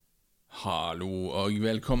Hallo og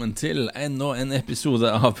velkommen til enda en episode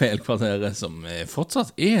av PL-kvarteret, som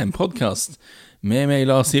fortsatt en podcast med meg,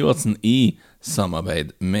 Lars Sivertsen, i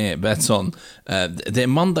samarbeid med Betsson. Det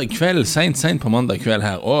mandag kveld, sent på mandag kveld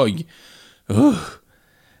her, og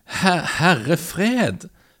herrefred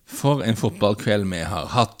for en fotballkveld vi har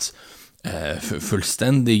hatt.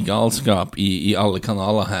 Fullstendig galskap i alle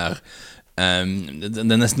kanaler her.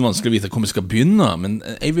 Det nesten vanskelig å vite hvor vi skal begynne, men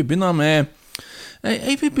jeg vil begynne med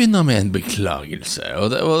en beklagelse,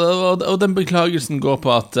 og den beklagelsen går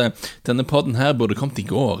på at denne podden her burde kommet i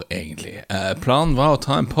går, egentlig. Planen var å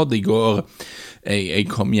ta en podd i går. Jeg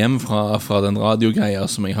kom hjem fra den radiogreia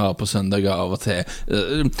som jeg har på søndager av og til,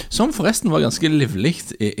 som forresten var ganske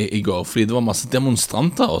livligt i går, fordi det var masse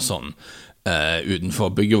demonstranter og sånn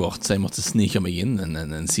utenfor bygget vårt, så jeg måtte snike meg inn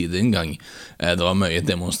en sideinngang. Det var mye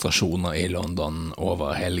demonstrasjoner i London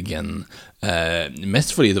over helgen,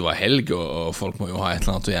 mest fordi det var helg, og folk må jo ha et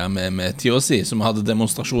eller annet å gjøre med tida si, som hadde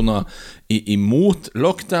demonstrasjoner imot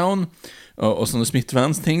lockdown og sånne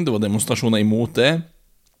smittevernting. Det var demonstrasjoner imot det.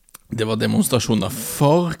 Det var demonstrasjoner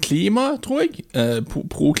for klima, tror jeg.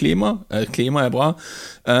 Pro-klima. Klima er bra.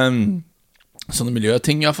 Sånne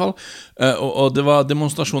miljøting i hvert fall. Og det var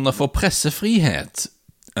demonstrasjoner for pressefrihet.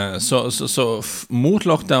 Så mot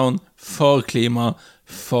lockdown, for klima,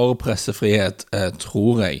 for pressefrihet,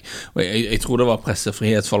 tror jeg. Og jeg tror det var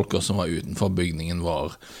pressefrihetsfolker som var utenfor bygningen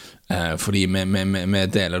vår. Fordi vi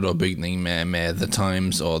deler da bygning med The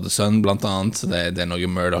Times og The Sun blant annet. Det er noe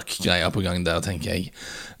Murdoch-greier på gang der, tenker jeg.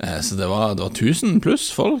 Så det var 1000 pluss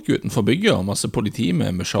folk utenfor bygget, og masse politi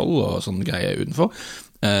med skjold og sånne greier utenfor.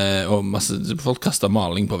 Og masse folk kastet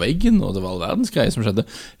maling på veggen, og det var all verdens greier som skjedde.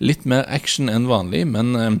 Litt mer action enn vanlig,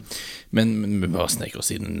 men vi bare sneker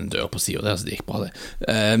oss inn en dør på siden der, så det gikk bra det.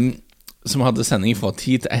 Som hadde sending fra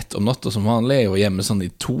 10 til 1 om natta som vanlig. Jeg var hjemme sånn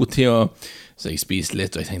i 2-tida, så jeg spiste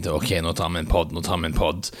litt, og jeg tenkte, ok, nå tar vi en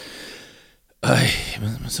podd.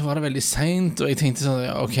 Men så var det veldig sent, og jeg tenkte sånn,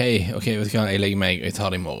 ok, vet du hva, jeg legger meg, og jeg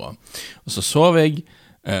tar det i morgen. Og så sov jeg,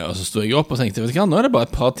 og så stod jeg opp og tenkte, vet du hva, nå er det bare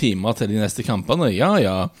et par timer til de neste kampene.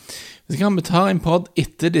 Ja. Vet du hva, vi tar en podd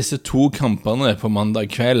etter disse 2 kampene på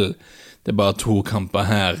mandag kveld. Det er bare 2 kamper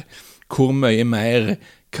her. Hvor mye mer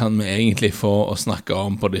kan vi egentlig få å snakke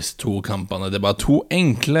om på disse 2 kampene? Det er bare 2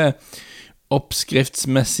 enkle,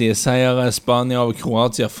 oppskriftsmessige seiere. Spania over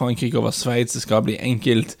Kroatia, Frankrike over Sveits. Det skal bli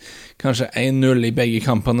enkelt. Kanskje 1-0 i begge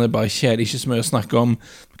kampene. Bare kjedelig, ikke så mye å snakke om.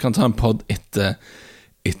 Vi kan ta en podd etter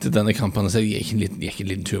denne kampen, så jeg gikk en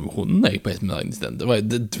liten tur med hunden på ettermiddagen i stedet.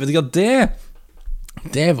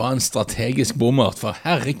 Det var en strategisk bommert, for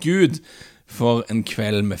herregud, for en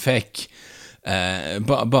kveld vi fikk.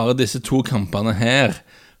 Bare disse 2 kampene her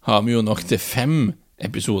har vi jo nok til 5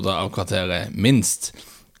 episoder av kvarteret, minst.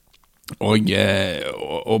 Og vi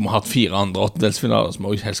har hatt 4 andre åttedelsfinaler som vi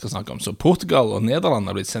også helst skal snakke om. Så Portugal og Nederland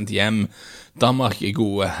har blitt sendt hjem. Danmark er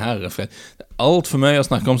gode, herrefred. Det er alt for mye å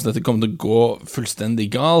snakke om, så dette kommer til å gå fullstendig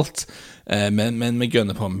galt. Men vi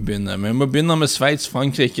gønner på. Vi må begynne med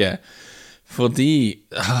Sveits-Frankrike, fordi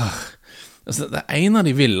altså, det er en av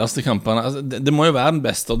de villeste kampene. Altså, det må jo være den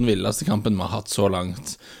beste og den villeste kampen vi har hatt så langt.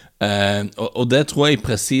 Og det tror jeg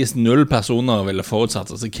precis 0 personer ville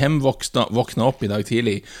forutsatt. Altså, hvem våkna opp i dag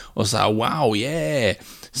tidlig og sa, wow, yeah,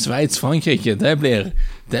 Sveits-Frankrike, det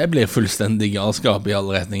blir fullstendig galskap i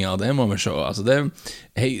alle retninger. Det må vi se. Altså,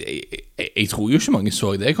 jeg tror jo ikke mange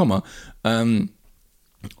så det komme.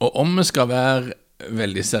 Og om vi skal være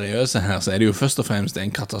veldig seriøse her, så er det jo først og fremst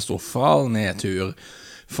en katastrofal nedtur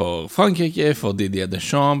for Frankrike, for Didier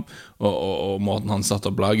Deschamps, og måten han satt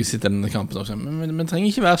opp laget sitt i denne kampen også. Men vi trenger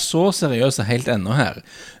ikke være så seriøse helt ennå her.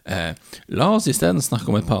 La oss i stedet snakke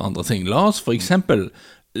om et par andre ting. La oss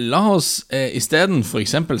i stedet for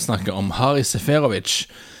eksempel snakke om Haris Seferovic,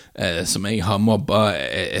 som jeg har mobbet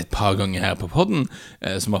et par ganger her på podden,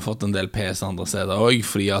 som har fått en del PS andre steder også,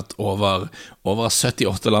 fordi at over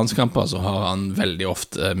 78 landskamper så har han veldig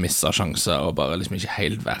ofte mistet sjanser og bare liksom ikke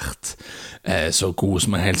helt vært så god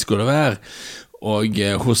som han helt skulle være. Og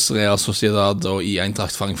hos Real Sociedad og i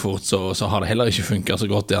Eintracht Frankfurt så har det heller ikke funket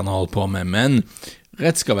så godt det han har holdt på med, men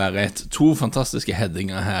rett skal være rett. 2 fantastiske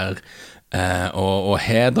headinger her, og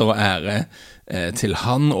heder og ære til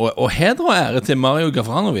han, og heder og ære til Mario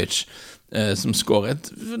Gavranovic, som skårer et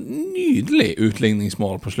nydelig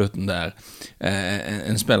utligningsmål på slutten der.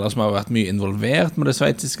 En spiller som har vært mye involvert med det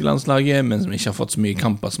sveitsiske landslaget, men som ikke har fått så mye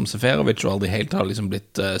kamper som Seferovic, og aldri helt har liksom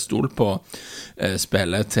blitt stolt på.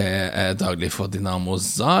 Spillet til daglig for Dinamo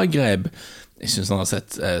Zagreb. Jeg synes han har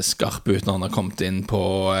sett skarp ut når han har kommet inn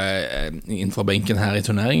fra benken her i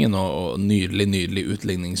turneringen, og nydelig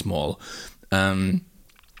utligningsmål.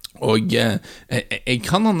 Og jeg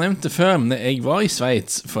kan ha nevnt det før, men jeg var i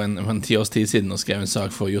Sveits for en 10 års tid siden og skrev en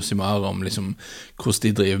sak for Josimar om liksom, hvordan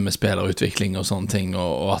de driver med spillerutvikling og sånne ting,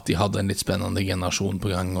 og at de hadde en litt spennende generasjon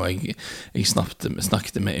på gang, og jeg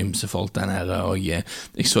snakket med ymse folk der nede, og jeg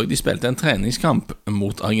så de spilte en treningskamp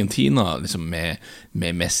mot Argentina liksom med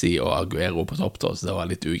Messi og Aguero på topp, så det var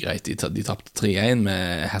litt ugreit. De tappte 3-1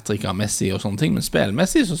 med hat-trick av Messi og sånne ting, men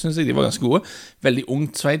spilmessig så synes jeg de var ganske gode. Veldig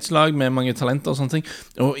ungt Sveitslag med mange talenter og sånne ting,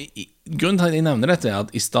 og grunnen til at jeg nevner dette er at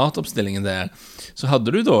i startoppstillingen der så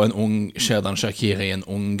hadde du da en ung Xherdan Shaqiri, en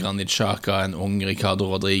ung Granit Xhaka, en ung Ricardo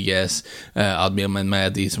Rodriguez, Admir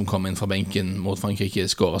Menmedi som kom inn fra benken mot Frankrike,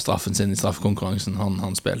 skåret straffen sin i straffekonkurransen,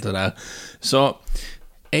 han spilte der. Så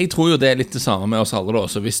jeg tror jo det er litt det samme med oss alle da,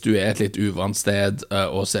 så hvis du er et litt uvant sted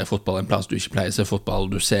og ser fotball en plass du ikke pleier å se fotball,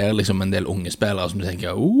 du ser liksom en del unge spillere som du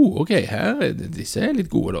tenker, ok, her, disse er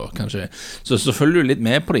litt gode da, kanskje, så følger du litt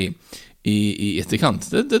med på de i etterkant.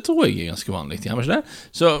 Det tror jeg er ganske vanlig, gjør ikke det?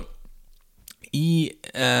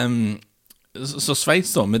 Så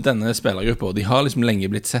Sveits da, med denne spillergruppa, de har liksom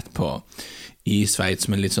lenge blitt sett på i Sveits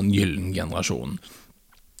som en litt sånn gyllen generasjon.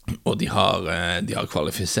 Og de har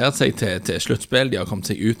kvalifisert seg til sluttspill, de har kommet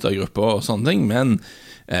seg ut av gruppa og sånne ting, men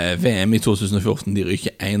VM i 2014, de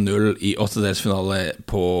ryker 1-0 i åttedelsfinale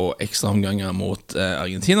på ekstra omganger mot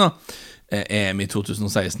Argentina. EM i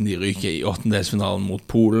 2016, de ryker i åttendelsfinalen mot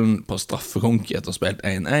Polen på straffekonk etter å ha spilt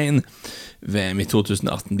 1-1. VM i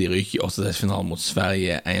 2018, de ryker i åttendelsfinalen mot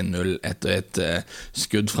Sverige 1-0 etter et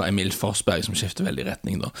skudd fra Emil Forsberg som skifter veldig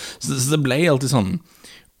retning da. Så det ble alltid sånn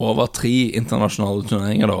over 3 internasjonale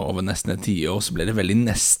turneringer da, over nesten et 10 år, så ble det veldig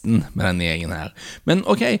nesten med denne gjengen her. Men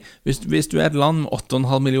ok, hvis du er et land med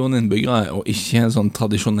 8,5 millioner innbyggere og ikke en sånn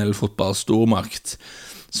tradisjonell fotballstormakt,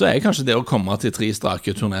 så er kanskje det å komme til 3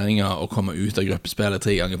 strake turneringer og komme ut av gruppespillet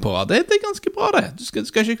 3 ganger på rad, det er ganske bra det, du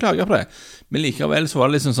skal ikke klage på det, men likevel så var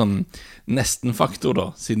det liksom sånn nesten-faktor da,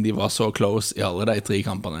 siden de var så close i alle de 3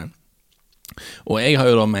 kampene. Og jeg har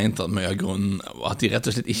jo da ment at mye av grunnen at de rett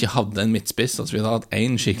og slett ikke hadde en midtspiss, altså vi hadde hatt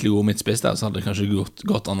en skikkelig god midtspiss der, så hadde det kanskje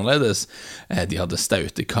gått annerledes. De hadde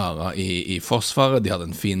staute karer i forsvaret, de hadde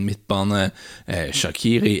en fin midtbane,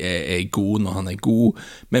 Shaqiri er god når han er god,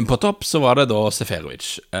 men på topp så var det da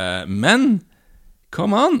Seferovic. Men,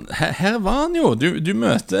 come on, her var han jo, du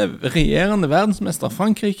møter regjerende verdensmester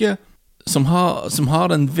Frankrike, som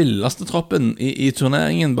har den villeste troppen i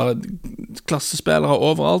turneringen, bare klassespillere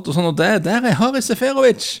overalt og sånn, og der er Haris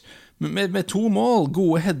Seferovic med 2 mål,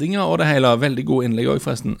 gode headinger og det hele, veldig god innlegg også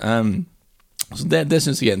forresten, så det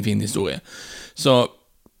synes jeg er en fin historie. Så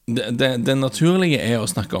det naturlige er å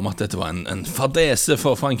snakke om at dette var en fadese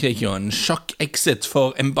for Frankrike og en sjokk-exit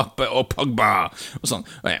for Mbappé og Pogba og sånn,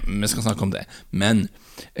 vi skal snakke om det, men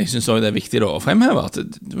jeg synes også det er viktig da å fremheve at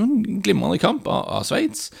det var en glimrende kamp av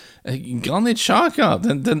Sveits. Granit Xhaka,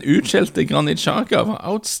 den utskjelte Granit Xhaka var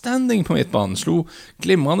outstanding på midtbanen, slo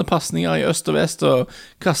glimrende passninger i øst og vest og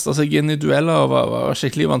kastet seg inn i dueller og var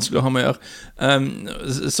skikkelig vanskelig å ha med å gjøre.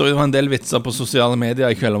 Så det var en del vitser på sosiale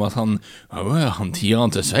medier i kveld om at han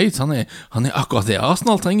tieren til Sveits, han er akkurat det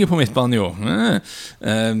Arsenal trenger på midtbanen jo.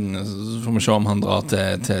 Så får vi se om han drar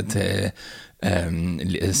til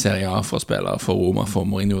Serie A for å spille for Roma, for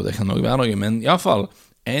Mourinho, det kan nok være noe, men i alle fall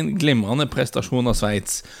en glimrende prestasjon av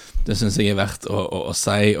Sveits, det synes jeg er verdt å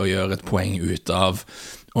si og gjøre et poeng ut av,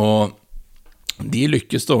 og de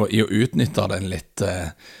lykkes da i å utnytte den litt,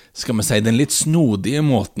 skal vi si, den litt snodige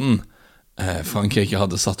måten Frankrike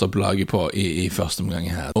hadde satt opp laget på i første omgang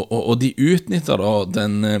her, og de utnytter da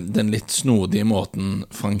den litt snodige måten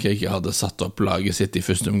Frankrike hadde satt opp laget sitt i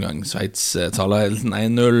første omgang. Sveits taler helten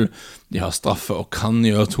 1-0, de har straffe og kan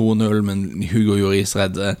gjøre 2-0, men Hugo Lloris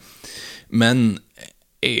redder, men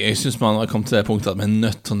jeg synes man har kommet til det punktet at vi er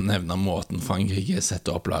nødt til å nevne måten Frankrike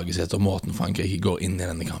setter opp laget sitt, og måten Frankrike går inn i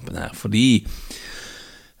denne kampen her, fordi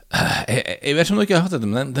jeg vet ikke om dere har hørt dette,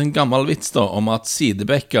 men den gammel vits da om at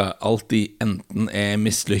sidebekker alltid enten er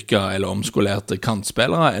mislykket eller omskolerte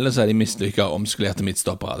kantspillere, eller så er de mislykket og omskolerte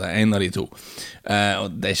midtstoppere. Det er en av de 2.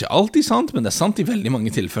 Og det er ikke alltid sant, men det er sant i veldig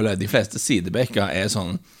mange tilfeller. De fleste sidebekker er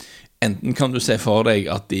sånn, enten kan du se for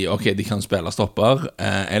deg at de kan spille stopper,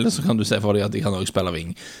 eller så kan du se for deg at de kan også spille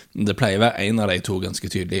ving. Det pleier å være en av de 2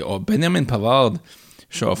 ganske tydelig, og Benjamin Pavard,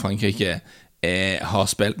 så Frankrike, har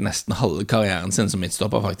spilt nesten halve karrieren sin som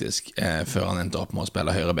midtstopper faktisk, før han endte opp med å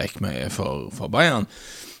spille høyre back for Bayern.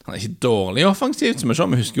 Han er ikke dårlig offensivt, som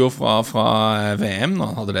vi husker jo fra VM,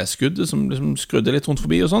 når han hadde det skuddet som liksom skrudde litt rundt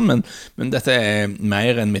forbi og sånn, men dette er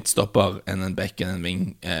mer en midtstopper enn en back enn en ving,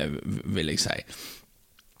 vil jeg si.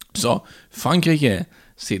 Så Frankrike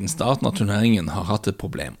siden starten av turneringen har hatt et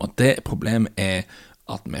problem, og det problemet er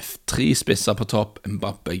at med 3 spisser på topp,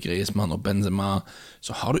 Mbappé, Griezmann og Benzema,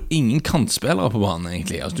 så har du ingen kantspillere på banen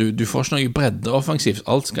egentlig. Altså, du får ikke noe bredde offensivt,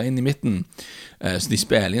 alt skal inn i midten. Så de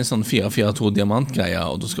spiller i en sånn 4-4-2 diamantgreie,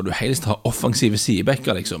 og da skal du helst ha offensive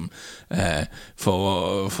sidebekker liksom, for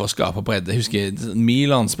å skape bredde. Jeg husker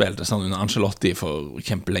Milan spilte sånn under Ancelotti for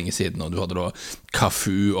kjempelenge siden, og du hadde da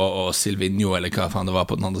Cafu og Silvinho, eller hva faen det var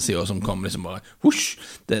på den andre siden, som kom liksom bare, husk,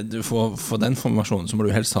 for den formasjonen så må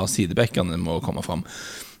du helst ha sidebekkerne må komme frem.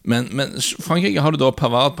 Men Frankrike har du da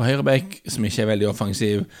Pavard på høyrebekk, som ikke er veldig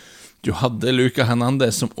offensiv. Du hadde Luka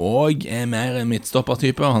Hernandez, som også er mer en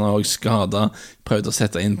midtstoppertype. Han har også skadet, prøvd å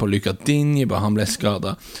sette inn på Luka Digne, bare han ble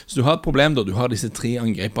skadet. Så du har et problem da, du har disse 3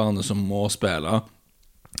 angriperne som må spille.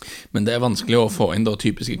 Men det er vanskelig å få inn da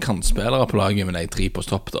typiske kantspillere på laget med de 3 på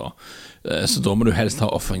stopp da. Så da må du helst ha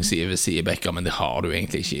offensive sidebekker, men det har du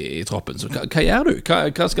egentlig ikke i troppen. Så hva gjør du?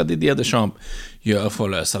 Hva skal Didier Deschamps gjøre for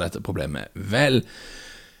å løse dette problemet? Vel,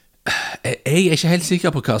 jeg er ikke helt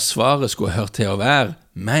sikker på hva svaret skulle hørt til å være,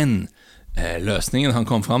 men løsningen han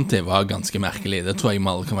kom frem til var ganske merkelig. Det tror jeg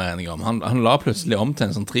vi alle kan være enige om. Han la plutselig om til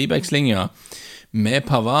en sånn trebekslinje med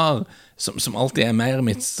Pavard, som alltid er mer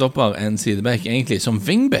midtstopper enn sidebekk, egentlig som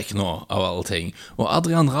wingback nå, av alle ting, og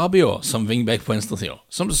Adrian Rabiot som wingback på venstre siden,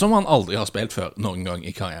 som han aldri har spilt før noen gang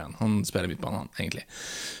i karrieren. Han spiller midtbanen, egentlig.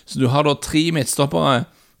 Så du har da 3 midtstoppere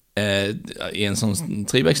i en sånn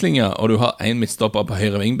trebekslinje, og du har en midtstopper på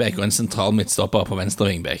høyre wingback og en sentral midtstopper på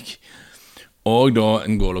venstre wingback, og da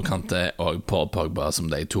N'Golo Kanté og Paul Pogba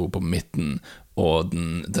som de 2 på midten, og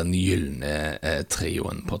den gyllene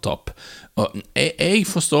trioen på topp. Og jeg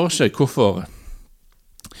forstår ikke hvorfor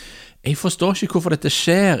dette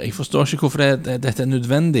skjer. Jeg forstår ikke hvorfor dette er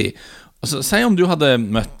nødvendig. Altså, si om du hadde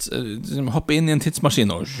hoppe inn i en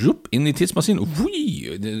tidsmaskin og inn i tidsmaskinen,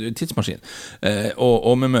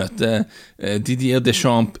 og vi møter Didier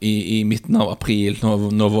Deschamps i midten av april,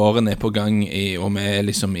 når våren er på gang, og vi er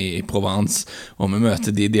liksom i Provence, og vi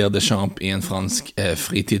møter Didier Deschamps i en fransk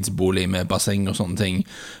fritidsbolig med basseng og sånne ting,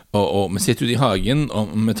 og vi sitter ute i hagen,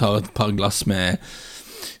 og vi tar et par glass med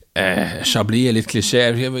Chablis er litt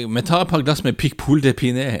klisjé. Vi tar et par glass med Picpoul de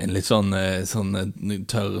Pinet, en litt sånn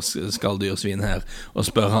tørr skalldyrsvin her, og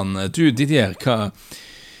spør han, du Didier,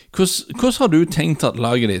 hvordan har du tenkt at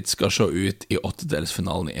laget ditt skal se ut i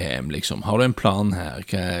 8-delsfinalen i EM, liksom? Har du en plan her?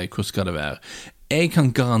 Hvordan skal det være? Jeg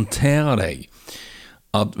kan garantere deg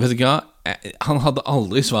at, vet du hva, han hadde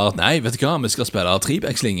aldri svart, nei, vet du hva, vi skal spille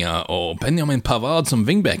trebekslinje, og Benjamin Pavard som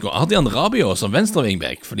wingback, og Adrian Rabiot som venstre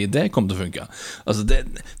wingback, fordi det kom til å funke. Altså,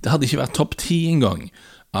 det hadde ikke vært topp 10 en gang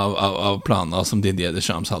av planer som Didier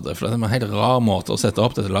Deschamps hadde, for det er en helt rar måte å sette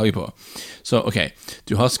opp dette laget på. Så, ok,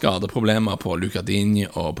 du har skadeproblemer på Luka Digne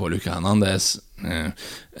og på Luka Hernandez,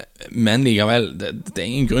 men likevel, det er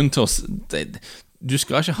ingen grunn til å... Du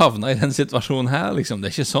skal ikke havne i den situasjonen her, liksom.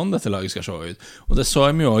 Det er ikke sånn dette laget skal se ut. Og det så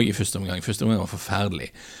vi jo også i første omgang. Første omgang var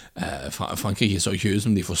forferdelig. Frankrike så ikke ut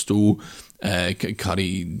som de forstod hva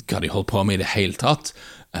de holdt på med i det hele tatt.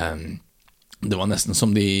 Det var nesten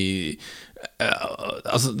som de...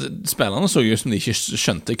 spillerne så ut som de ikke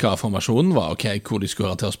skjønte hva formasjonen var, og hvor de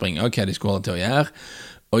skulle ha til å springe, og hva de skulle ha til å gjøre.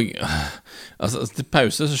 Og til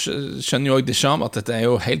pause så skjønner jo også Deschamps at dette er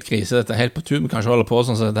jo helt krise, dette er helt på tur, vi kan ikke holde på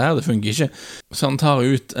sånn som dette her, det funker ikke. Så han tar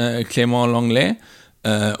ut Clément Lenglet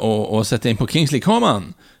og setter inn på Kingsley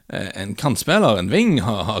Coman, en kantspiller, en wing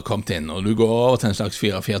har kommet inn, og du går over til en slags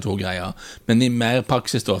 4-4-2-greier, men i mer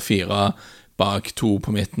praksis da 4 bak, 2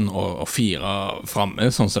 på midten og 4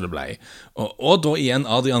 fremme, sånn som det ble. Og da igjen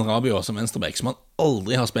Adrian Rabiot som venstreback, som han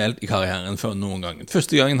aldri har spilt i karrieren før noen gang.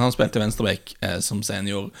 Første gangen han spilte venstreback som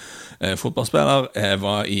senior fotballspiller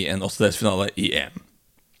var i en 8-delsfinale i EM.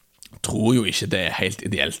 Tror jo ikke det er helt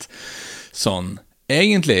ideelt. Sånn,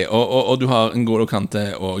 egentlig, og du har N'Golo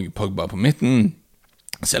Kanté og Pogba på midten,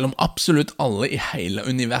 selv om absolutt alle i hele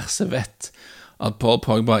universet vet at Paul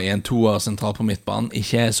Pogba i en 2-er sentral på midtbanen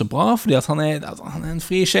ikke er så bra, fordi at han er en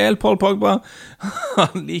fri sjel, Paul Pogba.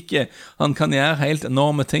 Han kan gjøre helt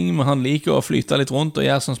enorme ting, men han liker å flyte litt rundt og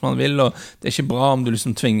gjøre sånn som han vil, og det er ikke bra om du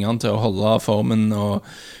liksom tvinger han til å holde formen og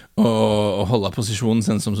holde posisjonen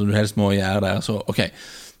sin som du helst må gjøre der. Så ok,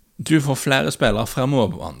 du får flere spillere fremover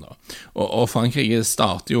på banen da. Og Frankrike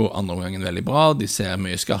starter jo andre omgangen veldig bra, de ser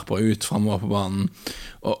mye skarpere ut fremover på banen,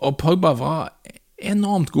 og Pogba var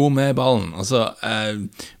enormt god med ballen. Altså,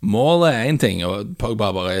 målet er en ting, og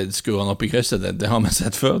Pogba bare skrur han opp i krysset, det har vi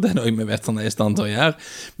sett før, det er noe vi vet han er i stand til å gjøre,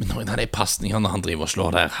 men når han er i passningen når han driver og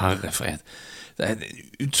slår der, herrefred, det er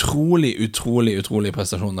utrolig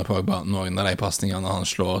prestasjon av Pogba, noen av de passningene han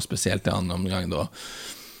slår, spesielt i andre omgang da.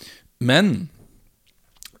 Men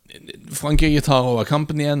Frankrike tar over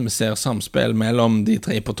kampen igjen, vi ser samspill mellom de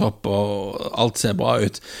tre på topp, og alt ser bra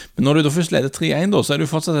ut. Men når du da først leder 3-1, da, så er du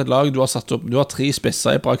fortsatt et lag du har satt opp. Du har 3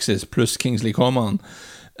 spisser i praksis, pluss Kingsley Coman,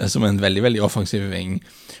 som er en veldig, veldig offensiv ving.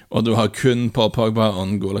 Og du har kun Paul Pogba og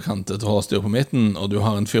N'Golo Kante til å holde styr på midten, og du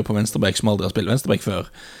har en fyr på venstreback som aldri har spilt venstreback før.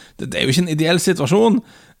 Det er jo ikke en ideell situasjon.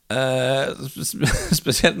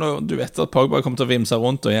 Spesielt når du vet at Pogba kommer til å vimse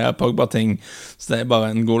rundt og gjøre Pogba-ting, så det er bare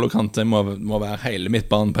N'Golo Kante må være hele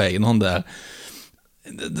midtbanen på egen hånd der.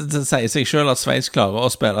 Det sier seg selv at Sveits klarer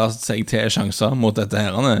å spille seg til sjanser mot dette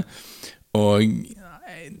herrene, og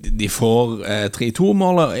de får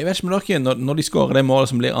 3-2-målet. Jeg vet ikke med dere, når de skårer det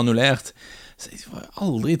målet som blir annullert, så jeg var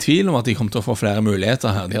aldri i tvil om at de kom til å få flere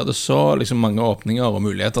muligheter her. De hadde så liksom mange åpninger og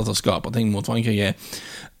muligheter til å skape ting mot Frankrike,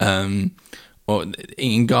 og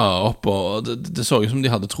ingen ga opp, og det så ut som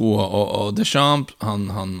de hadde tro, og Deschamps,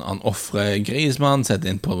 han offrer Griezmann,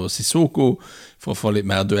 setter inn på Sissoko for å få litt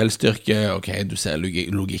mer duellstyrke. Ok, du ser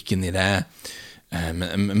logikken i det.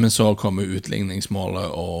 Men så kommer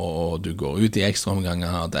utligningsmålet, og du går ut i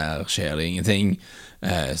ekstraomganger, der skjer det ingenting.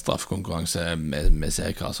 Straffkonkurranse, vi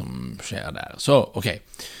ser hva som skjer der. Så, ok,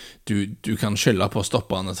 du kan skylde på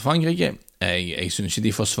stopperne til Frankrike. Jeg synes ikke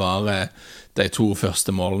de forsvarer de 2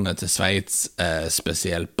 første målene til Sveits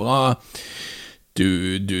spesielt bra.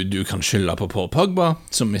 Du kan skylde på Paul Pogba,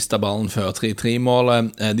 som mistet ballen før 3-3-målet.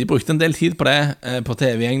 De brukte en del tid på det, på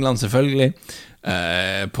TV i England selvfølgelig.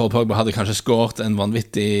 Paul Pogba hadde kanskje skåret et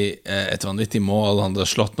vanvittig mål. Han hadde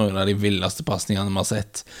slått noen av de villeste passningene vi har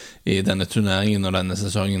sett i denne turneringen og denne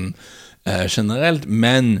sesongen generelt,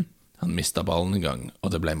 men han mistet ballen en gang, og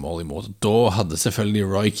det ble mål imot. Da hadde selvfølgelig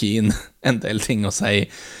Roy Keane en del ting å si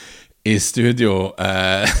i studio.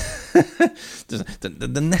 Det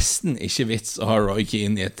er nesten ikke vits å ha Roy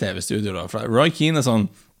Keane i et TV-studio da, for Roy Keane er sånn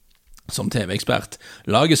som TV-ekspert.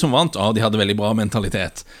 Laget som vant, de hadde veldig bra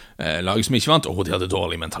mentalitet. Laget som ikke vant, de hadde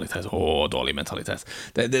dårlig mentalitet. Dårlig mentalitet.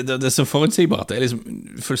 Det er så forutsigbart. Det er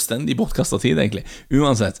liksom fullstendig bortkastet tid, egentlig.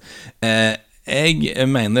 Uansett. Jeg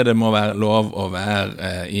mener det må være lov å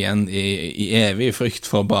være igjen i evig frykt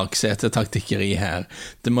for baksetetaktikkeri her.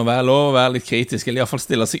 Det må være lov å være litt kritisk, eller i hvert fall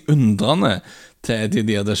stille seg undrende til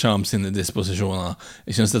Didier Deschamps sine disposisjoner.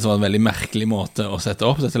 Jeg synes dette var en veldig merkelig måte å sette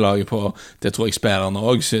opp dette laget på. Det tror jeg spillerne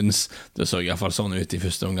også synes. Det så i hvert fall sånn ut i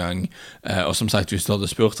første omgang. Og som sagt, hvis du hadde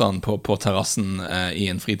spurt han på terrassen i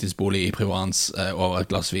en fritidsbolig i Provence over et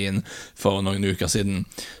glass vin for noen uker siden,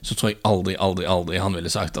 så tror jeg aldri han ville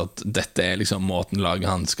sagt at dette er liksom måten laget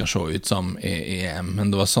han skal se ut som i EM. Men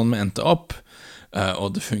det var sånn vi endte opp,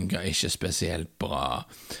 og det funket ikke spesielt bra.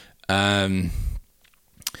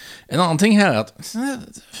 En annen ting her er at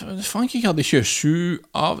Frankrike hadde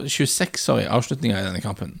 26 avslutninger i denne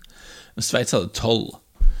kampen. Sveits hadde 12.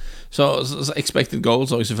 Så expected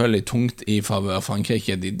goals var selvfølgelig tungt i favør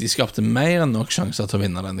Frankrike. De skapte mer enn nok sjanser til å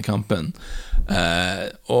vinne denne kampen.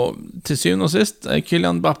 Og til syvende og sist,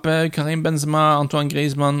 Kylian Mbappé, Karim Benzema, Antoine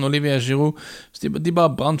Griezmann, Olivier Giroud, de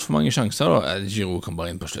bare brant for mange sjanser. Giroud kom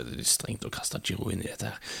bare inn på slutt. Det er strengt å kaste Giroud inn i dette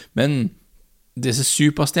her. Men disse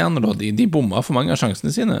superstjernene da, de bomma for mange av sjansene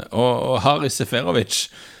sine, og Haris Seferovic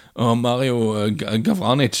og Mario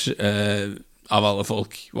Gavranic av alle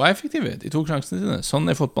folk var effektive. De tok sjansene sine. Sånn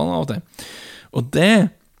er fotballen av og til. Og det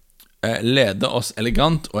leder oss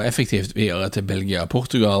elegant og effektivt videre til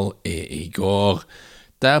Belgia-Portugal i går,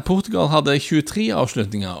 der Portugal hadde 23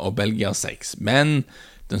 avslutninger og Belgia 6, men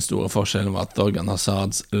den store forskjellen var at Dorgan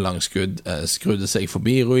Hazards langskudd skrudde seg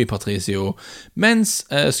forbi Rui Patricio, mens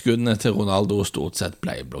skuddene til Ronaldo stort sett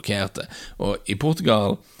ble blokkerte. Og i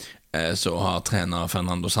Portugal så har trener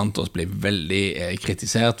Fernando Santos blitt veldig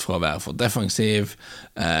kritisert for å være for defensiv,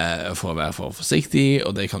 for å være for forsiktig,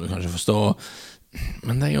 og det kan du kanskje forstå.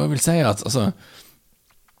 Men det jeg vil si er at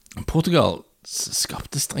Portugal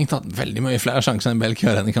skapte strengt tatt veldig mye flere sjanser enn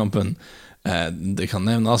Belgia i denne kampen. Det kan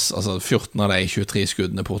nevnes, 14 av de 23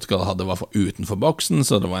 skuddene Portugal hadde var utenfor boksen,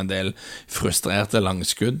 så det var en del frustrerte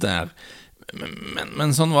langskudd der.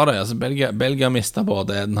 Men sånn var det. Belgia mistet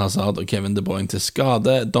både Eden Hazard og Kevin De Bruyne til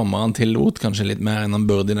skade. Dommeren tillot kanskje litt mer enn han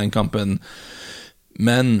burde i den kampen,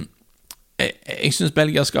 men jeg synes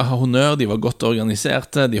Belgia skal ha honnør. De var godt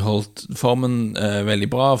organiserte, de holdt formen veldig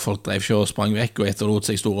bra. Folk drev ikke og sprang vekk og etterlot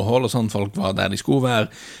seg store hold og sånn. Folk var der de skulle være.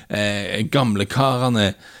 Gamle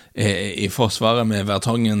karene i forsvaret med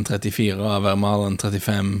Vertongen 34, Vermaelen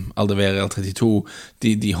 35, Alderweireld 32,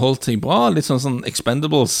 de holdt seg bra. Litt sånn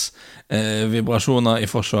Expendables vibrasjoner i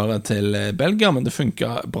forsvaret til Belgia, men det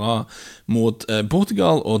funket bra mot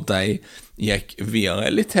Portugal, og de gikk videre.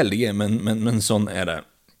 Litt heldige, men sånn er det.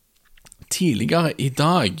 Tidligere i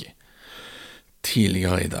dag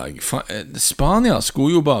tidligere i dag. Spania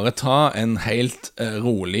skulle jo bare ta en helt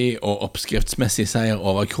rolig og oppskriftsmessig seier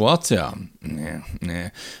over Kroatia.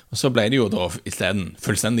 Og så ble det jo da i stedet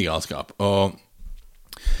fullstendig galskap. Og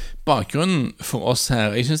bakgrunnen for oss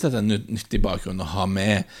her, jeg synes dette er en nyttig bakgrunn å ha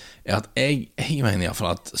med, er at jeg mener i hvert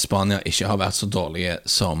fall at Spania ikke har vært så dårlige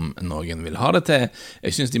som noen vil ha det til.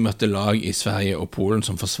 Jeg synes de møtte lag i Sverige og Polen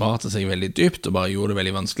som forsvarte seg veldig dypt og bare gjorde det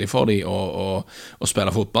veldig vanskelig for dem å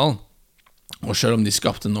spille fotball. Og selv om de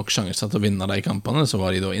skapte nok sjanser til å vinne de kampene, så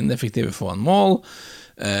var de da ineffektive foran mål.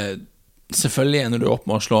 Selvfølgelig ender du opp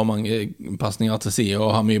med å slå mange passninger til siden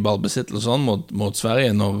og ha mye ballbesittelse sånn mot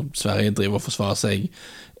Sverige, når Sverige driver og forsvarer seg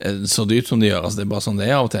så dyrt som de gjør. Altså det er bare sånn det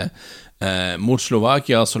er av og til. Mot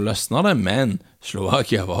Slovakia så løsner det, men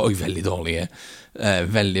Slovakia var også veldig dårlige.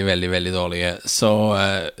 Veldig, veldig, veldig dårlige. Så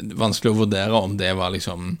vanskelig å vurdere om det var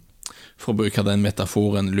liksom, for å bruke den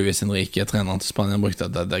metaforen Luis Enrique, treneren til Spania, brukte,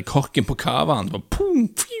 at det er korken på kavaen, det var pum,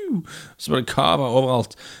 fiu, så var det kava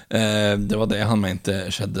overalt. Det var det han mente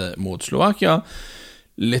skjedde mot Slovakia.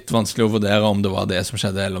 Litt vanskelig å vurdere om det var det som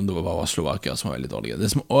skjedde, eller om det var Slovakia som var veldig dårlige. Det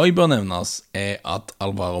som også bør nevnes er at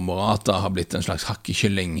Alvaro Morata har blitt en slags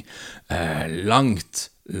hakkekylling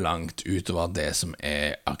langt utover det som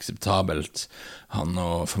er akseptabelt. Han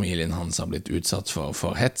og familien hans har blitt utsatt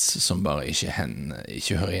for hets som bare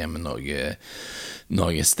ikke hører hjemme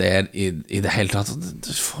noe sted i det hele tatt.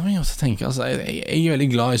 Det får meg også tenke, altså, jeg er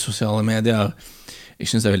veldig glad i sosiale medier. Jeg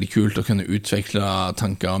synes det er veldig kult å kunne utvikle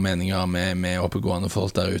tanker og meninger med oppegående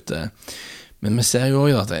folk der ute. Men vi ser jo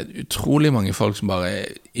at det er utrolig mange folk som bare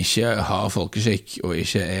ikke har folkeskikk og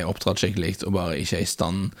ikke er oppdratt skikkelig og bare ikke er i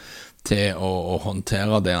stand til å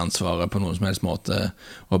håndtere det ansvaret på noen som helst måte,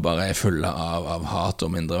 og bare er fulle av hat og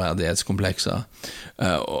mindreverdighetskomplekser.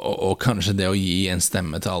 Og kanskje det å gi en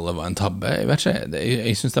stemme til alle var en tabbe. Jeg vet ikke,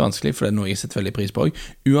 jeg synes det er vanskelig, for det er noe jeg setter veldig pris på.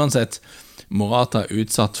 Uansett, Morata er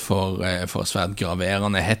utsatt for svært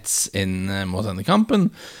graverende hets inn mot denne kampen.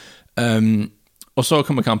 Og så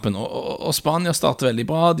kommer kampen, og Spania starter veldig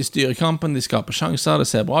bra. De styrer kampen, de skaper sjanser, det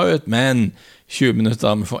ser bra ut, men 20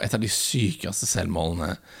 minutter, vi får et av de sykeste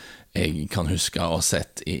selvmålene jeg kan huske å ha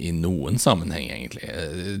sett i noen sammenheng, egentlig.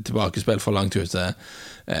 Tilbakespill for langt ute.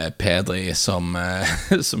 Pedri som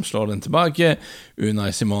slår den tilbake.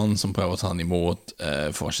 Unai Simon som prøver å ta den imot,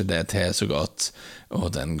 får ikke det til så godt,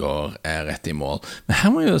 og den går rett i mål. Men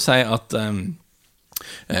her må jeg jo si at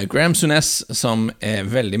Graham Souness, som er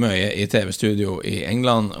veldig mye i TV-studio i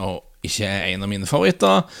England, og ikke er en av mine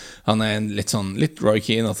favoritter. Han er litt Roy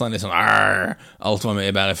Keane, at han er litt sånn alt var mye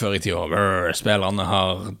bedre før i tida. Spillerne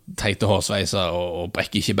har teite hårsveiser og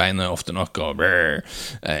brekker ikke beinet ofte nok. Og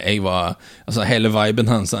hele viben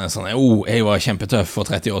hans er sånn, jeg var kjempetøff for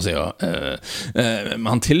 30 år siden.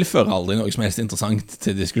 Men han tilfører aldri noe som helst interessant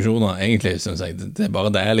til diskusjoner, egentlig, synes jeg. Det er bare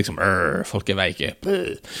det, liksom, folk er veike.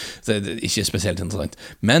 Så det er ikke spesielt interessant.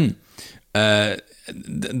 Men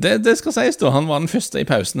det skal sies da, han var den første i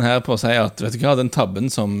pausen her på å si at, vet du hva, den tabben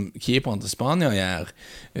som keeperen til Spania gjør,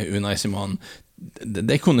 Unai Simon,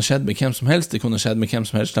 det kunne skjedd med hvem som helst. Det kunne skjedd med hvem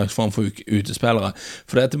som helst slags form for utespillere,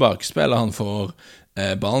 for det tilbakespillet han får,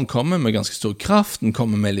 ballen kommer med ganske stor kraft, den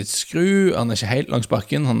kommer med litt skru, han er ikke helt langs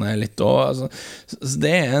bakken, han er litt da, altså. Så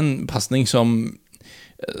det er en passning som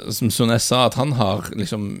Souness sa, at han har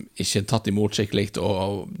liksom ikke tatt imot skikkelig,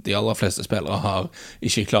 og de aller fleste spillere har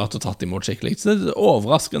ikke klart å tatt imot skikkelig. Så det er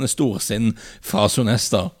overraskende storsinn fra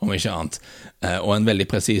Souness da, om ikke annet. Og en veldig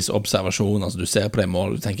presis observasjon. Altså, du ser på det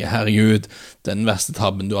målet, du tenker, herregud, den verste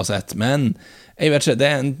tabben du har sett. Men jeg vet ikke,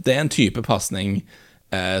 det er en type passning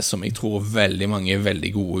som jeg tror veldig mange veldig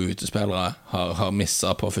gode utespillere har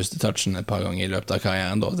misset på første touchen et par ganger i løpet av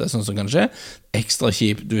karrieren da. Det er sånn som kan skje ekstra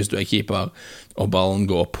kjipt hvis du er keeper og ballen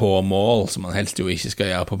går på mål, som man helst jo ikke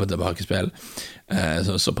skal gjøre på tilbakespill,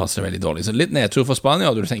 så passer det veldig dårlig. Så litt nedtur for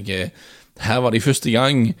Spania, og du tenker, her var de første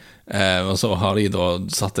gang, og så har de da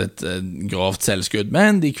satt et grovt selvskudd,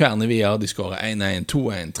 men de kverner videre, de skårer 1-1,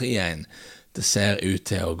 2-1, 3-1. Det ser ut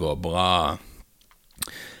til å gå bra.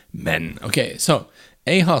 Men, ok, så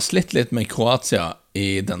jeg har slitt litt med Kroatia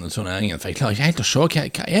i denne turneringen, for jeg klarer ikke helt å se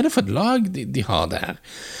hva er det for et lag de har der.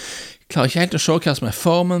 Jeg klarer ikke helt å se hva som er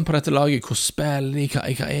formen på dette laget, hvor spiller de,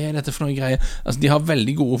 hva er dette for noen greier. Altså, de har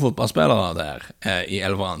veldig gode fotballspillere der i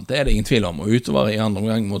elveren, det er det ingen tvil om, og utover i andre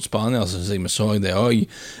omgang mot Spania, så synes jeg vi så det også.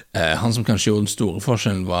 Han som kanskje gjorde den store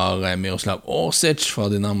forskjellen var Miroslav Orsic fra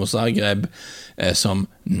Dinamo Zagreb, som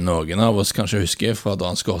noen av oss kanskje husker fra da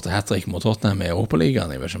han skårte hat-trick mot Tottenham i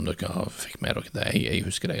Europaligaen. Jeg vet ikke om dere fikk med dere det, jeg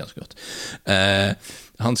husker det ganske godt.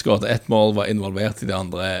 Han skårte ett mål, var involvert i det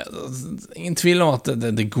andre. Ingen tvil om at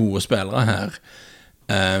det er gode spillere her.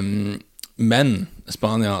 Men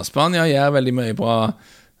Spania gjør veldig mye bra.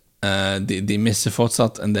 De misser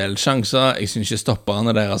fortsatt en del sjanser. Jeg synes ikke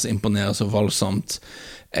stopperne deres imponerer så voldsomt.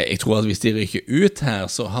 Jeg tror at hvis de ryker ut her,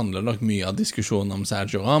 så handler det nok mye av diskusjonen om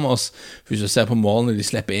Sergio Ramos. For hvis du ser på målene de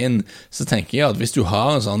slipper inn, så tenker jeg at hvis du har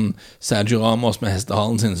en sånn Sergio Ramos med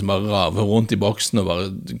hestehalen sin som bare raver rundt i boksen og bare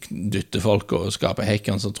dytter folk og skaper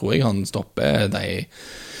hekken, så tror jeg han stopper de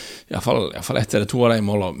I hvert fall ett eller to av de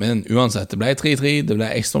målene. Men uansett, det ble 3-3, det ble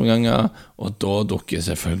ekstraomganger, og da dukker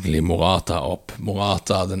selvfølgelig Morata opp.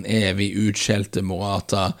 Morata, den evig utskjelte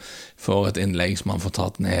Morata, får et innlegg som han får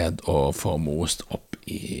tatt ned og får most opp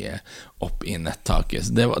i nettaket.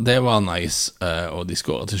 Så det var nice, og de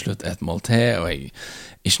skåret til slutt et mål til, og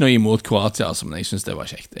ikke noe imot Kroatia, men jeg synes det var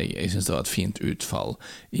kjekt. Jeg synes det var et fint utfall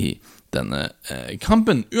i denne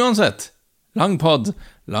kampen. Uansett, lang podd.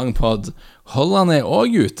 Holland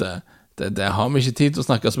også ute. Det har vi ikke tid til å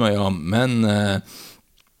snakke så mye om, men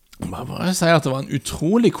bare si at det var en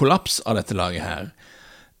utrolig kollaps av dette laget her.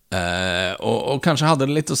 Og kanskje hadde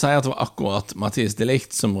det litt å si at det var akkurat Mathias de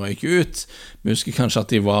Ligt som røyk ut. Vi husker kanskje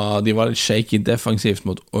at de var litt shaky defensivt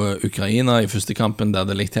mot Ukraina i første kampen, der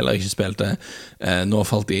de Ligt heller ikke spilte. Nå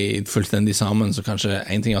falt de fullstendig sammen, så kanskje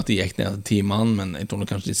en ting at de gikk ned til 10 mann, men jeg tror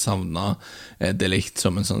kanskje de savnet de Ligt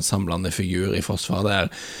som en sånn samlende figur i forsvar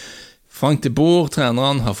der. Frank de Boer,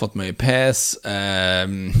 treneren, har fått mye pes.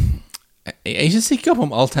 Jeg ikke sikker på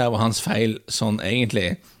om alt her var hans feil sånn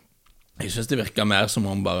egentlig. Jeg synes det virket mer som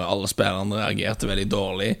om bare alle spillerne reagerte veldig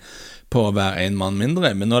dårlig på å være en mann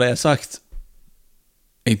mindre, men når det sagt,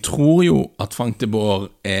 jeg tror jo at Frank de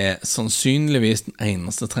Boer sannsynligvis den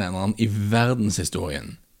eneste treneren i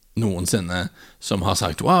verdenshistorien noensinne som har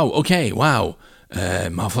sagt, wow, vi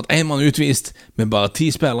har fått en mann utvist med bare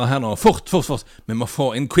 10 spillere her nå, fort, vi må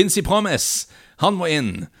få inn Quincy Promes, han må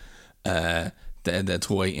inn. Det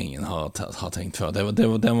tror jeg ingen har tenkt før. Det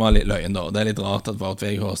var litt løgn da. Det litt rart at Wout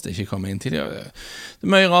Weghorst ikke kom inn tidligere. Det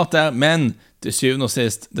mye rart der, men til syvende og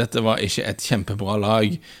sist, dette var ikke et kjempebra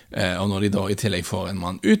lag, og når de da i tillegg får en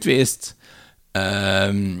mann utvist,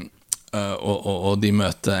 og de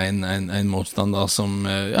møter en motstander som,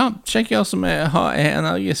 Tsjekkia som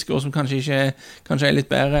energisk, og som kanskje litt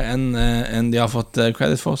bedre enn de har fått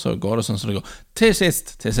credit for, så går det sånn som det går. Til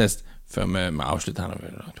sist, før vi avslutter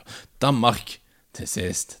her, Danmark. Til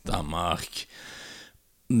sist, Danmark.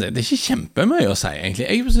 Det ikke kjempemye å si, egentlig.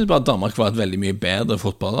 Jeg synes bare at Danmark var et veldig mye bedre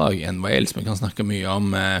fotballag enn Wales. Vi kan snakke mye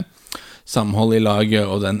om samhold i laget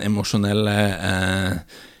og den emosjonelle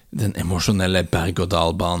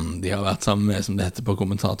berg-og-dal-banen de har vært sammen med, som det heter på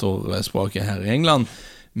kommentatorspråket her i England.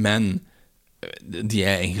 Men de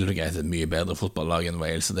enkelt og greit et mye bedre fotballag enn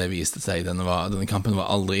Wales, og det viste seg. Denne kampen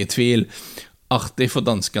var aldri i tvil. Artig for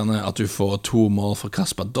danskene at du får 2 mål fra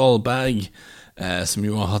Kasper Dolberg, som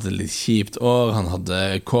jo har hatt et litt kjipt år. Han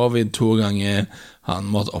hadde covid 2 ganger, han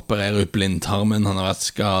måtte operere ut blindtarmen, han har vært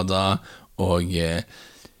skadet, og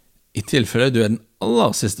i tilfelle du den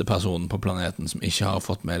aller siste personen på planeten som ikke har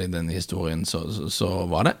fått med deg denne historien, så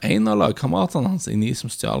var det en av lagkameratene hans i 9 som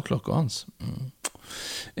stjal klokka hans.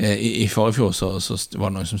 I forrige fjor så var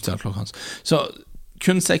det noen som stjal klokka hans. Så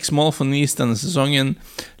kun 6 mål for Nice denne sesongen.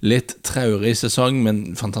 Litt traurig sesong,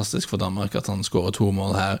 men fantastisk for Danmark at han skårer 2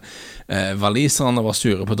 mål her. Waliserne var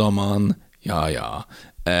sure på dommeren. Ja.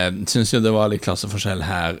 Synes jo det var litt klasseforskjell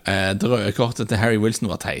her. Det røde kortet til Harry Wilson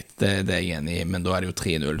var teit, det er jeg enig i, men da er det jo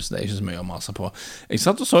 3-0, så det er ikke så mye å mase på. Jeg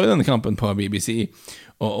satt og så denne kampen på BBC,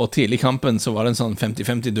 og tidlig i kampen så var det en sånn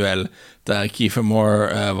 50-50-duell der Kiefer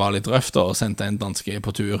Moore var litt røft og sendte en danske på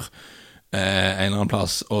tur en eller annen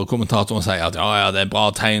plass, og kommentatoren sier at det er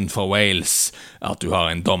bra tegn for Wales at du har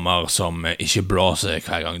en dommer som ikke blåser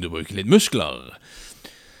hver gang du bruker litt muskler.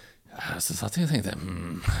 Så satt jeg og tenkte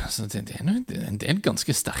det er en del ganske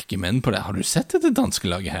sterke menn på det. Har du sett dette danske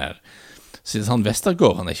laget her? Så han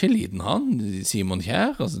Vestergaard, han ikke liten, han Simon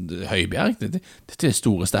Kjær, Høibjerg, dette er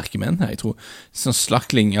store sterke menn her. Jeg tror sånn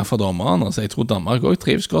slakt linje for dommeren, jeg tror Danmark også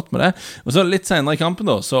trives godt med det. Og så litt senere i kampen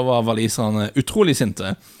da, så var waliserne utrolig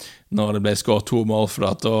sinte når det ble skåret 2 mål, for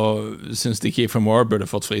at da synes de Kiefer Moore burde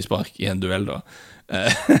fått frispark i en duell da.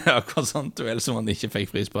 Akkurat sånn duell som han ikke fikk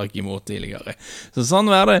frispark imot tidligere. Så sånn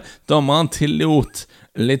var det. Dommeren tillot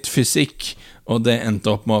litt fysikk, og det endte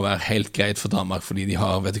opp med å være helt greit for Danmark, fordi de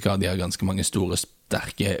har ganske mange store,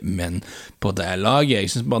 sterke menn på det laget.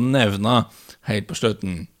 Jeg synes bare nevne helt på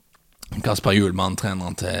slutten Kasper Hjulmann,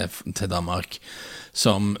 treneren til Danmark,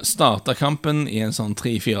 som startet kampen i en sånn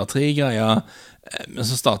 3-4-3-greie, Men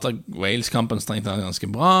så startet Wales-kampen strengt tatt ganske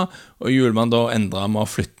bra, og Hjulmann da endret med å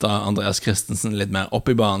flytte Andreas Christensen litt mer opp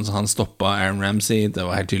i banen, så han stoppet Aaron Ramsey. Det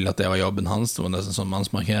var helt tydelig at det var jobben hans, det var nesten sånn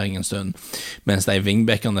mannsmarkering en stund, mens de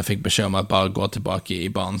wingbackerne fikk beskjed om at bare gå tilbake i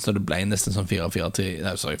banen, så det ble nesten sånn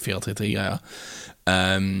 4-3-3-greier.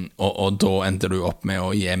 Og da endte du opp med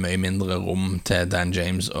å gi mye mindre rom til Dan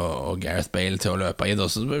James og Gareth Bale til å løpe i det.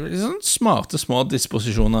 Så det var sånn smarte små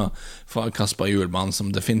disposisjoner fra Kasper Hjulmann,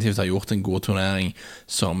 som definitivt har gjort en god turnering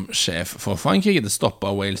som sjef for Frankrike. Det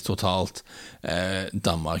stoppet Wales totalt.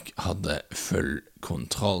 Danmark hadde full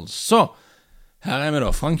kontroll. Så her vi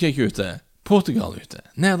da, Frankrike ute, Portugal ute,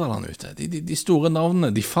 Nederland ute. De store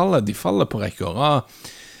navnene, de faller på rekke og rad.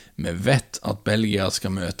 Vi vet at Belgia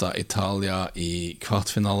skal møte Italia i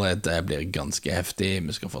kvartfinale. Det blir ganske heftig.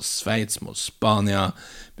 Vi skal få Schweiz mot Spania.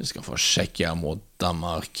 Vi skal få Tsjekkia mot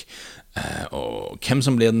Danmark. Og hvem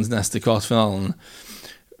som blir den neste kvartfinalen?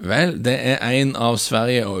 Vel, det en av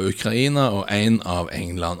Sverige og Ukraina, og en av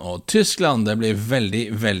England og Tyskland. Det blir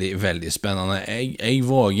veldig, veldig, veldig spennende. Jeg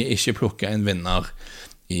våger ikke plukke en vinner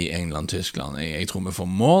i England-Tyskland. Jeg tror vi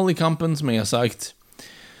får mål i kampen, som jeg har sagt.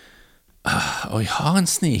 Og jeg har en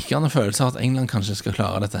snikende følelse av at England kanskje skal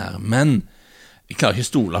klare dette her, men jeg klarer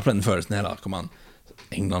ikke stole på den følelsen heller. Kom an,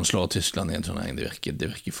 England slår Tyskland i en turnering. Det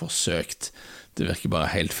virker forsøkt. Det virker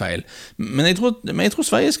bare helt feil. Men jeg tror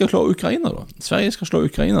Sverige skal slå Ukraina da. Sverige skal slå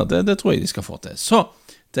Ukraina, det tror jeg de skal få til. Så,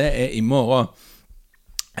 det i morgen.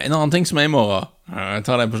 En annen ting som i morgen, jeg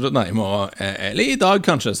tar det på slutten, i morgen, eller i dag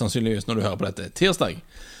kanskje, sannsynligvis når du hører på dette,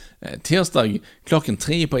 tirsdag klokken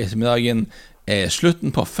 3 på ettermiddagen,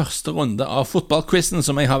 slutten på første runde av fotballquizen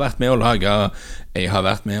som jeg har vært med å lage. Jeg har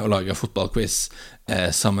vært med å lage fotballquiz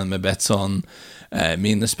sammen med Betson.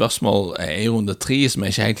 Mine spørsmål i runde 3, som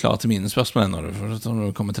ikke helt klar til mine spørsmål når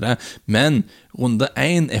du kommer til det. Men runde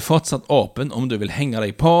 1 fortsatt åpen om du vil henge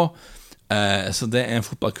deg på. Så det en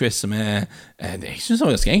fotballquiz som jeg synes det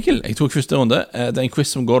var ganske enkel. Jeg tok første runde. Det en quiz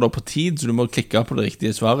som går da på tid, så du må klikke på det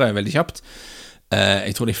riktige svaret veldig kjapt.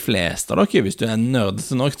 Jeg tror de fleste av dere, hvis du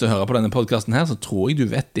nerdete nok til å høre på denne podcasten her, så tror jeg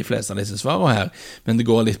du vet de fleste av disse svarene her, men det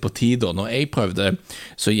går litt på tid. Og når jeg prøvde,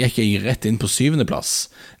 så gikk jeg rett inn på 7.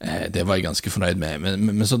 plass. Det var jeg ganske fornøyd med,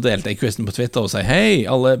 men så delte jeg quizen på Twitter og sa hei,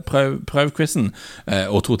 alle prøv quizen,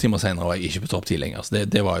 og 2 timer senere var jeg ikke på topp 10 lenger. Så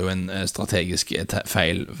det var jo en strategisk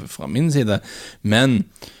feil fra min side,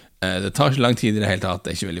 men det tar ikke lang tid i det hele tatt.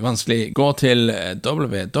 Det ikke veldig vanskelig. Gå til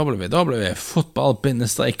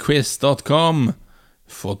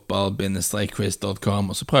fotball-quiz.com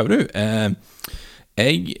og så prøver du.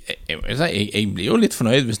 Jeg blir jo litt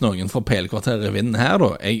fornøyd hvis noen får pelekvarter i vinden her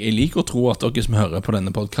da. Jeg liker å tro at dere som hører på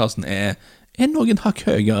denne podcasten noen hakk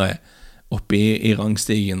høyere oppe i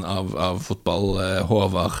rangstigen av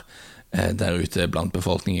fotballhover der ute blant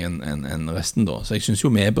befolkningen enn resten da. Så jeg synes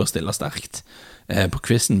jo vi bør stille sterkt. På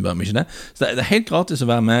quizen bør vi ikke det. Så det helt gratis å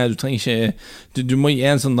være med. Du trenger ikke du må gi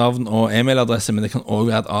en sånn navn og e-mailadresse, men det kan også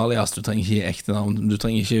være et alias. Du trenger ikke gi ekte navn. Du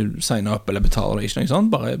trenger ikke signe opp eller betale deg, ikke noe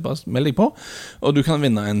sånt. Bare meld deg på. Og du kan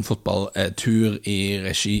vinne en fotballtur i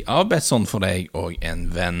regi av Betson for deg og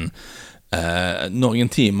en venn. Noen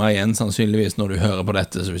timer igjen sannsynligvis når du hører på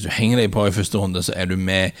dette, så hvis du henger deg på i første runde, så du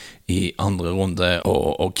med i andre runde,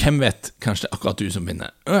 og hvem vet, kanskje det akkurat du som vinner.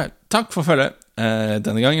 Takk for følget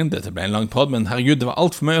denne gangen. Dette ble en lang podd, men herregud, det var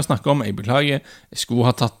alt for mye å snakke om. Jeg beklager. Jeg skulle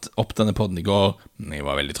ha tatt opp denne podden i går, men jeg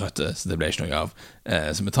var veldig trøtte, så det ble ikke noe av.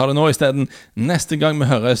 Så vi tar det nå i stedet. Neste gang vi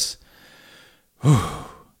høres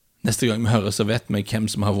så vet vi hvem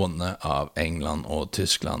som har vunnet av England og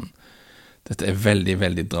Tyskland. Dette veldig,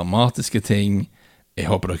 veldig dramatiske ting. Jeg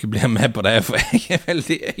håper dere blir med på det, for jeg er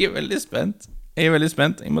veldig spent. Jeg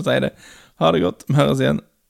må si det. Ha det godt, vi høres igjen.